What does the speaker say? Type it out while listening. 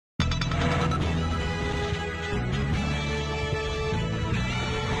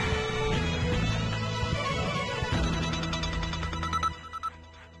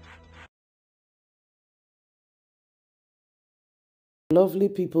Lovely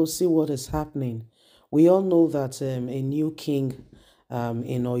people, see what is happening. We all know that a new king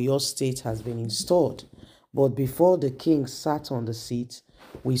in Oyo State has been installed. But before the king sat on the seat,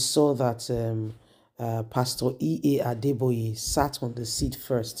 we saw that Pastor E.A. Adeboye sat on the seat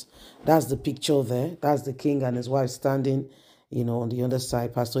first. That's the picture there. That's the king and his wife standing, on the other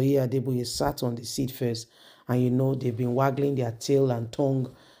side. Pastor E.A. Adeboye sat on the seat first. And, they've been waggling their tail and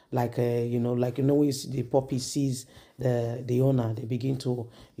tongue like when you see the puppy sees the owner, they begin to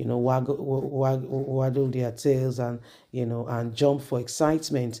waggle their tails and and jump for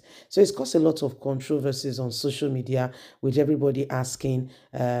excitement. So it's caused a lot of controversies on social media, with everybody asking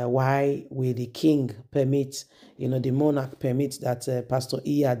why will the king permit, the monarch permit that Pastor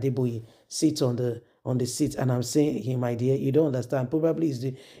Iya Adeboye sit on the seat. And I'm saying, hey, my dear, you don't understand. Probably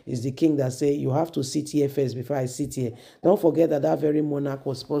is the king that say you have to sit here first before I sit here. Don't forget that very monarch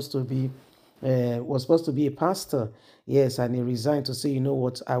was supposed to be a pastor. Yes, and he resigned to say, you know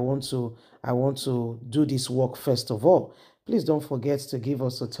what, I want to do this work first of all. Please don't forget to give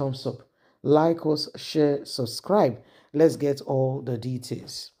us a thumbs up, like us, share, subscribe. Let's get all the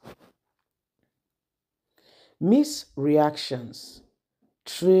details. Misreactions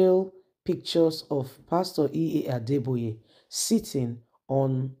trail pictures of Pastor E.A. Adeboye sitting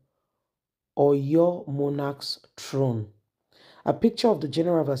on Oyo Monarch's throne. A picture of the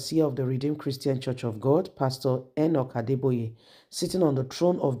General Overseer of the Redeemed Christian Church of God, Pastor Enoch Adeboye, sitting on the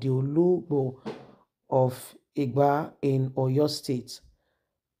throne of the Olugbo of Igba in Oyo State.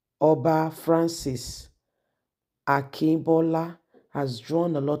 Oba Francis Akimbola has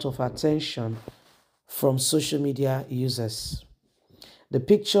drawn a lot of attention from social media users. The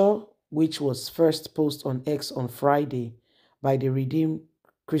picture, which was first posted on X on Friday by the Redeemed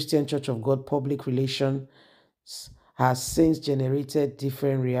Christian Church of God Public Relations, has since generated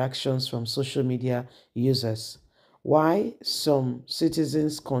different reactions from social media users. Why some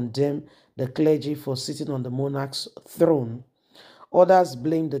citizens condemn the clergy for sitting on the monarch's throne, others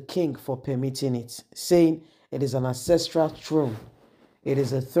blame the king for permitting it, saying it is an ancestral throne. It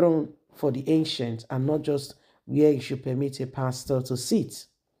is a throne for the ancient and not just where you should permit a pastor to sit.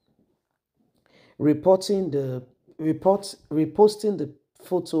 Reposting the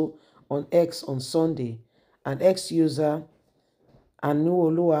photo on X on Sunday, an ex-user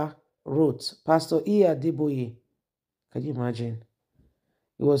Anuolua wrote, Pastor E. Adeboye, can you imagine?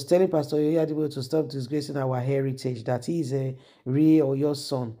 He was telling Pastor E. Adeboye to stop disgracing our heritage, that he is a real or your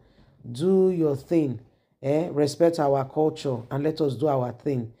son. Do your thing, respect our culture, and let us do our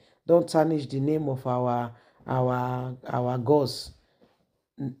thing. Don't tarnish the name of our gods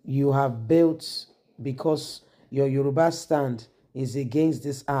you have built, because your Yoruba stand is against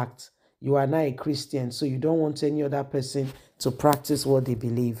this act. You are not a Christian, so you don't want any other person to practice what they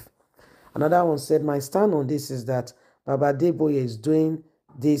believe. Another one said, my stand on this is that Baba Adeboye is doing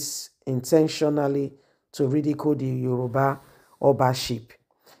this intentionally to ridicule the Yoruba Obaship.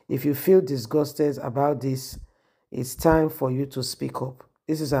 If you feel disgusted about this, it's time for you to speak up.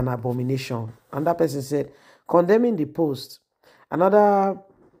 This is an abomination. And that person said, condemning the post. Another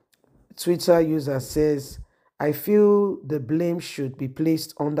Twitter user says, I feel the blame should be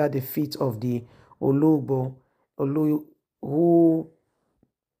placed under the feet of the Olugbo, who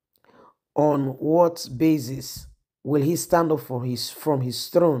on what basis will he stand up from his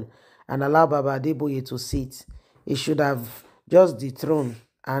throne and allow Baba Adeboye to sit? He should have just dethroned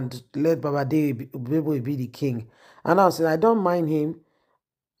and let Baba Adeboye be the king. And I said, I don't mind him.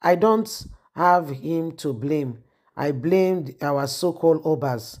 I don't have him to blame. I blame our so-called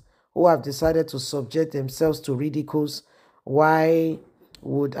Obas who have decided to subject themselves to ridicules. Why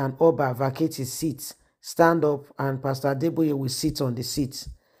would an Oba vacate his seat, stand up, and Pastor Adeboye will sit on the seat?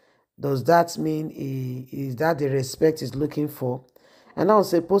 Does that mean is that the respect he's looking for? And I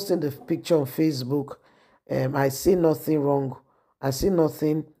was posting the picture on Facebook. I see nothing wrong. I see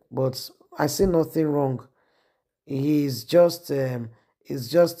nothing wrong. He's just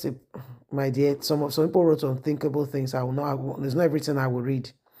my dear. Some people wrote unthinkable things. There's not everything I will read.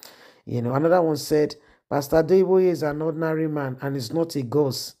 Another one said, Pastor Adeboye is an ordinary man and is not a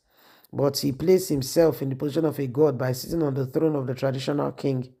ghost, but he placed himself in the position of a god by sitting on the throne of the traditional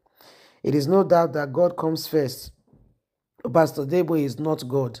king. It is no doubt that God comes first. Pastor Adeboye is not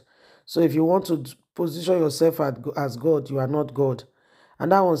God. So if you want to position yourself as God, you are not God.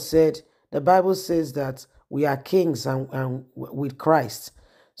 And that one said, the Bible says that we are kings and with Christ.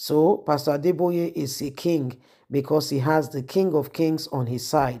 So Pastor Adeboye is a king because he has the King of Kings on his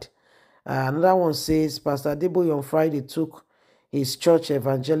side. Another one says, Pastor Adeboye on Friday took his church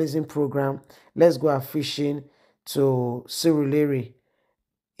evangelism program, Let's Go Fishing, to Surulere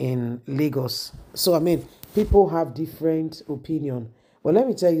in Lagos. So, people have different opinion. But let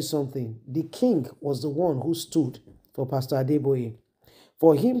me tell you something. The king was the one who stood for Pastor Adeboye.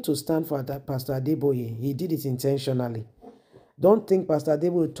 For him to stand for that Pastor Adeboye, he did it intentionally. Don't think Pastor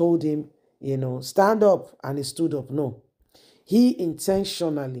Adeboye told him, stand up, and he stood up. No. He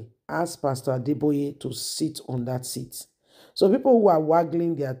intentionally asked Pastor Adeboye to sit on that seat. So people who are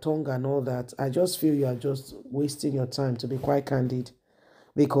waggling their tongue and all that, I just feel you are just wasting your time, to be quite candid,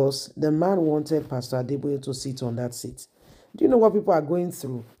 because the man wanted Pastor Adeboye to sit on that seat. Do you know what people are going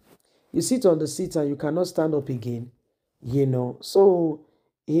through? You sit on the seat and you cannot stand up again, So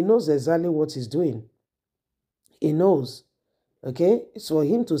he knows exactly what he's doing. He knows. Okay? So for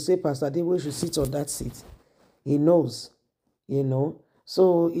him to say Pastor Adeboye should sit on that seat, he knows.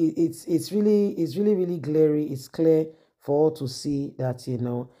 So it's really glaring. It's clear for all to see that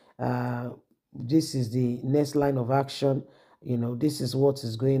this is the next line of action. This is what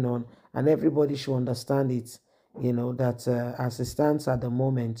is going on, and everybody should understand it. That as it stands at the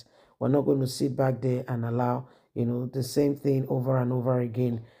moment, we're not going to sit back there and allow the same thing over and over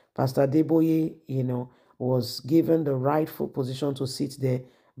again. Pastor Adeboye was given the rightful position to sit there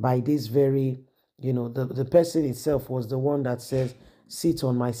by this very the person itself was the one that says, sit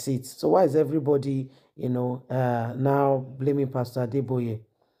on my seat. So why is everybody, now blaming Pastor Adeboye?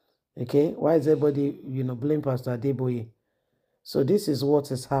 Okay, why is everybody, blaming Pastor Adeboye? So this is what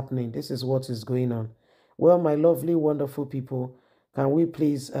is happening. This is what is going on. Well, my lovely, wonderful people, can we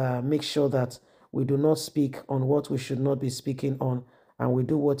please make sure that we do not speak on what we should not be speaking on, and we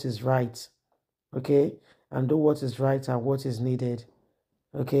do what is right, okay? And do what is right and what is needed,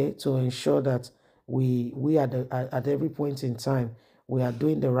 okay, to ensure that we at every point in time we are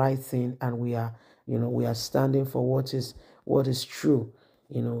doing the right thing, and we are standing for what is true.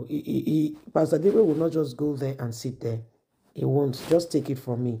 Pastor David will not just go there and sit there. He won't. Just take it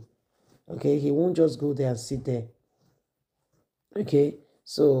from me, okay? He won't just go there and sit there. Okay,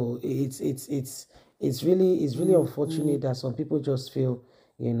 so it's really unfortunate that some people just feel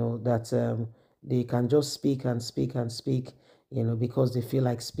that they can just speak and speak and speak because they feel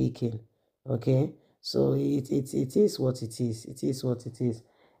like speaking. Okay, so it is what it is. It is what it is.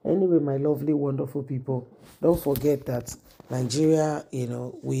 Anyway, my lovely, wonderful people, don't forget that Nigeria,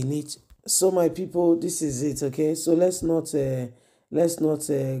 we need. So my people, this is it. Okay, so let's not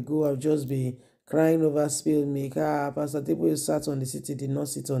go and just be crying over spilled milk. Pastor Tebow sat on the seat, he did not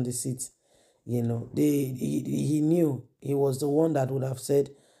sit on the seat. He knew he was the one that would have said,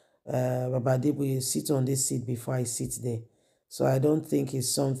 Baba Adeboye, sit on this seat before I sit there. So I don't think it's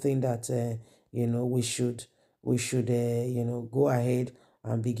something that we should go ahead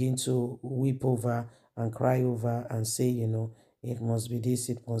and begin to weep over and cry over and say, it must be this,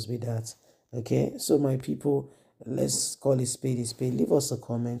 it must be that. Okay, so my people, let's call it spade a spade. Leave us a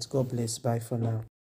comment. God bless. Bye for now.